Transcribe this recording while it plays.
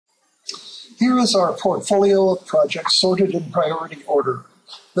Here is our portfolio of projects sorted in priority order.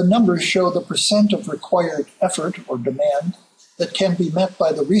 The numbers show the percent of required effort or demand that can be met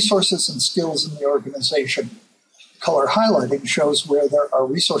by the resources and skills in the organization. Color highlighting shows where there are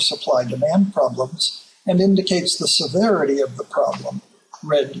resource supply demand problems and indicates the severity of the problem.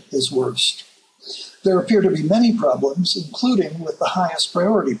 Red is worst. There appear to be many problems, including with the highest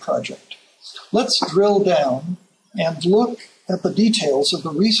priority project. Let's drill down and look at the details of the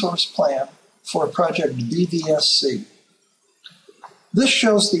resource plan for project BVSC. This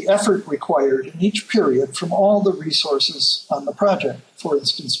shows the effort required in each period from all the resources on the project. For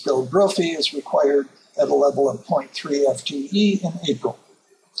instance, build Brophy is required at a level of 0.3 FTE in April.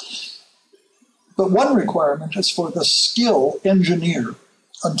 But one requirement is for the skill engineer.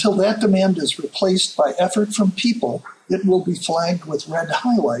 Until that demand is replaced by effort from people, it will be flagged with red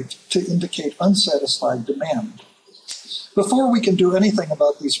highlight to indicate unsatisfied demand. Before we can do anything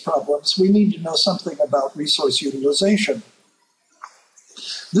about these problems, we need to know something about resource utilization.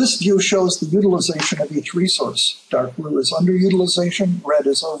 This view shows the utilization of each resource. Dark blue is underutilization, red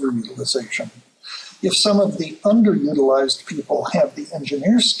is overutilization. If some of the underutilized people have the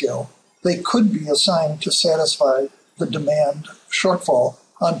engineer skill, they could be assigned to satisfy the demand shortfall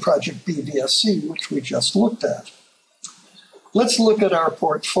on project BVSC, which we just looked at. Let's look at our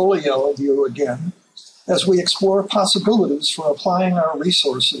portfolio view again as we explore possibilities for applying our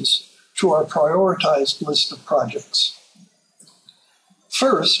resources to our prioritized list of projects.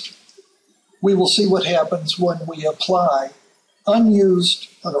 First, we will see what happens when we apply unused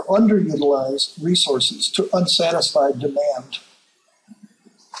or underutilized resources to unsatisfied demand.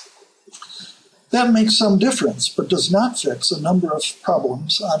 That makes some difference, but does not fix a number of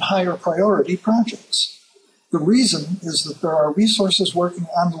problems on higher priority projects. The reason is that there are resources working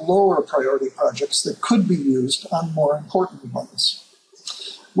on lower priority projects that could be used on more important ones.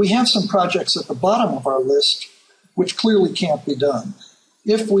 We have some projects at the bottom of our list which clearly can't be done.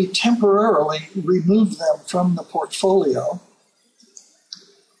 If we temporarily remove them from the portfolio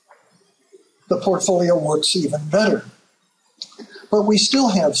looks even better. But we still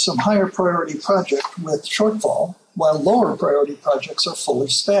have some higher priority project with shortfall, while lower priority projects are fully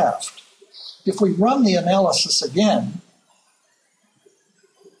staffed. If we run the analysis again,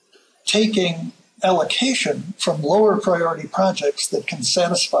 taking allocation from lower priority projects that can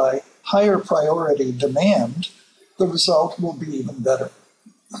satisfy higher priority demand, the result will be even better.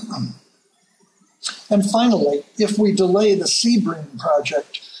 And finally, if we delay the Sebring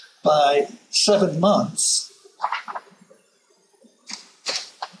project by 7 months,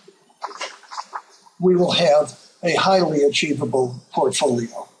 we will have a highly achievable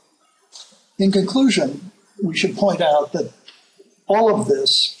portfolio. In conclusion, we should point out that all of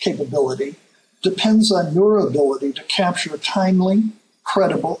this capability depends on your ability to capture timely,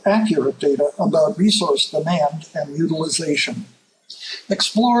 credible, accurate data about resource demand and utilization.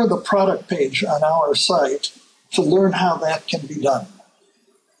 Explore the product page on our site to learn how that can be done.